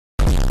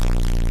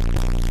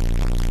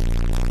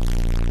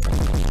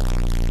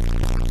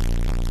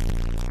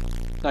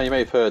Now, you may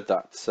have heard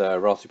that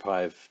Raspberry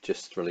Pi have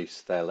just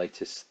released their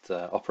latest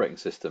operating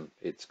system.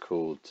 It's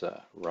called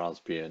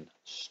Raspbian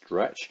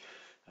Stretch,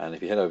 and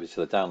if you head over to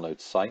the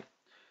download site,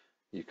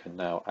 you can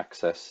now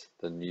access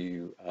the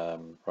new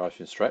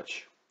Raspbian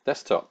Stretch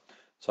desktop.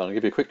 So I'm going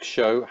to give you a quick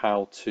show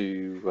how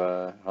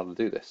to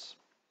do this.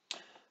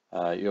 You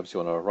obviously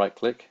want to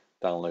right-click,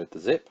 download the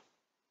zip,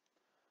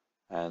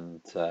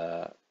 and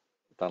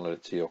download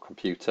it to your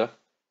computer.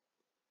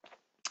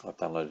 I've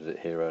downloaded it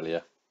here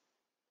earlier,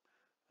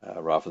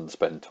 rather than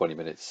spend 20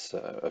 minutes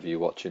of you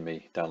watching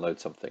me download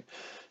something.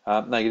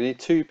 Now you need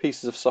two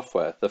pieces of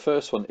software. The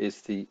first one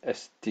is the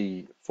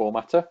SD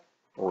formatter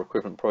or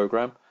equivalent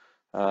program.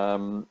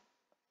 So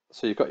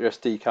you've got your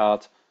SD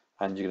card,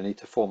 and you're going to need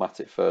to format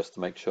it first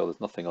to make sure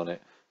there's nothing on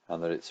it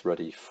and that it's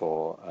ready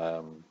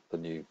for the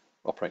new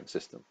operating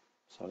system.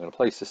 So I'm going to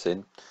place this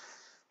in.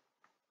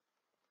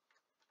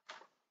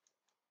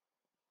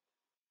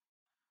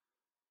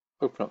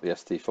 Open up the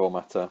SD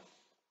formatter.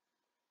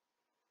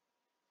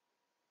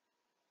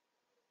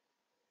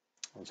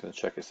 I'm just going to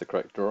check it's the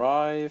correct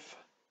drive,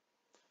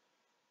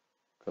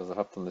 because I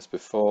have done this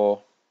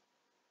before.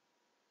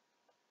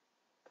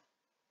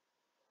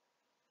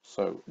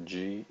 So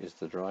G is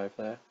the drive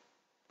there.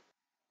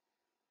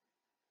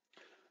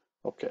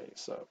 Okay,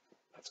 so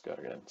let's go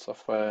again.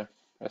 Software,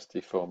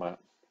 SD format.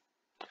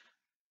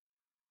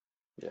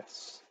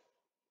 Yes.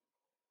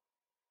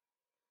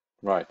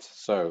 Right,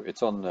 so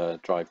it's on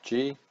drive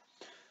G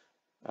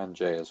and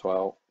J as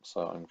well.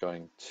 So I'm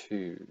going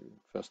to,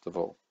 first of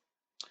all,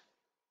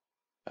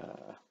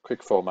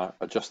 quick format,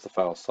 adjust the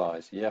file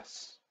size,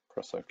 yes,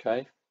 press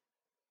OK.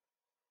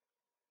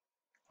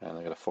 And I'm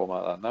going to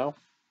format that now.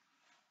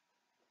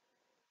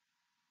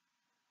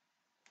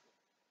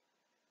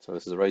 So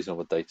this is erasing all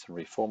the data and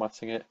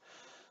reformatting it.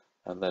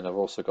 And then I've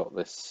also got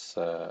this,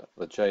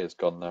 the J is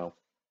gone now.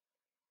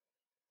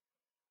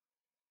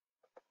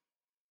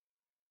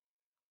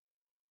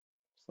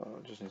 So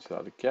I just need to do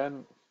that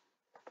again.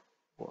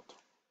 What?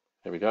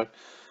 Here we go.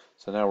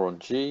 So now we're on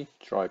G,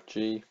 drive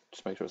G,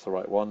 just make sure it's the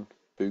right one,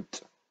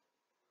 boot.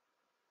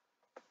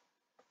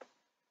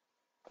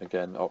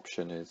 Again,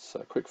 option is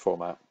quick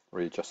format,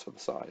 readjust for the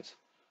size.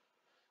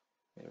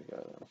 Here we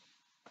go.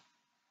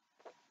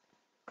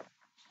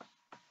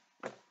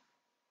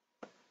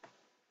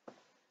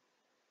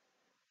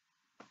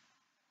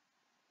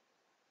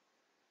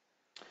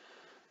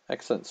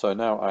 Excellent, so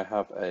now I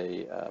have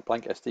a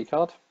blank SD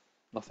card,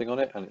 nothing on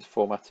it, and it's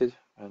formatted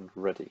and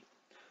ready.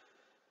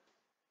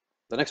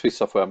 The next piece of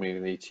software I'm going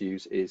to need to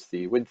use is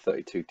the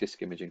Win32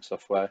 disk imaging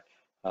software.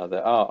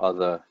 There are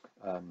other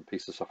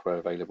pieces of software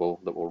available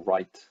that will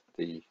write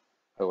the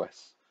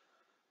OS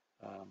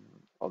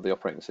of the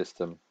operating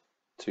system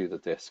to the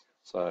disk.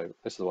 So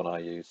this is the one I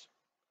use.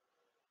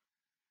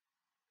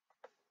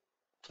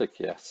 Click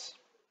yes.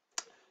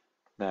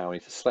 Now I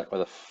need to select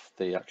where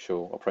the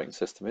actual operating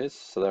system is.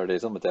 So there it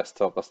is on the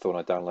desktop. That's the one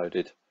I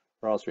downloaded,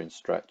 Raspbian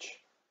Stretch.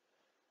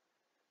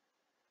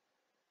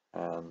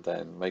 And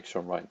then make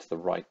sure I'm writing to the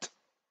right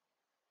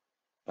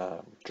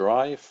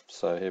drive.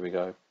 So here we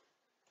go.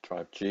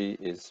 Drive G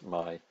is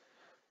my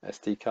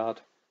SD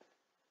card.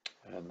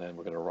 And then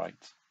we're going to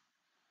write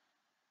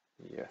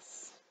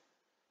yes.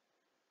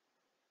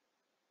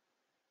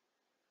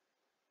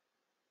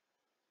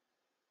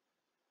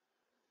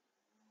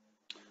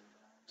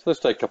 So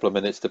this will take a couple of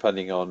minutes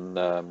depending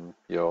on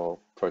your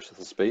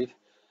processor speed,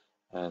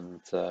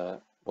 and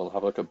we'll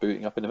have a look at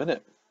booting up in a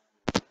minute.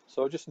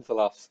 So just into the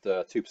last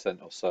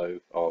 2% or so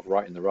of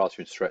writing the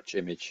Raspbian Stretch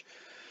image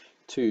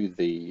to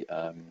the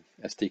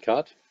SD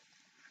card.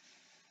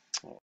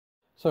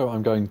 So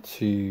I'm going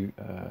to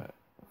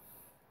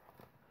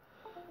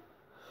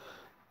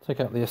take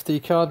out the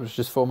SD card, which is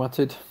just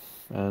formatted,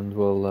 and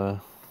we'll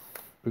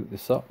boot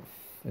this up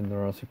in the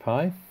Raspberry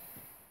Pi.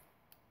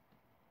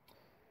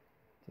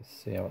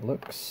 Let's see how it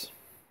looks.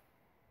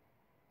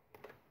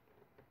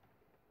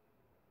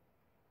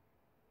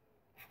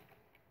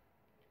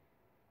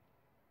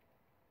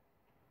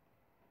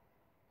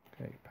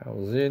 Okay,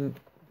 power's in,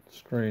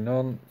 screen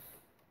on.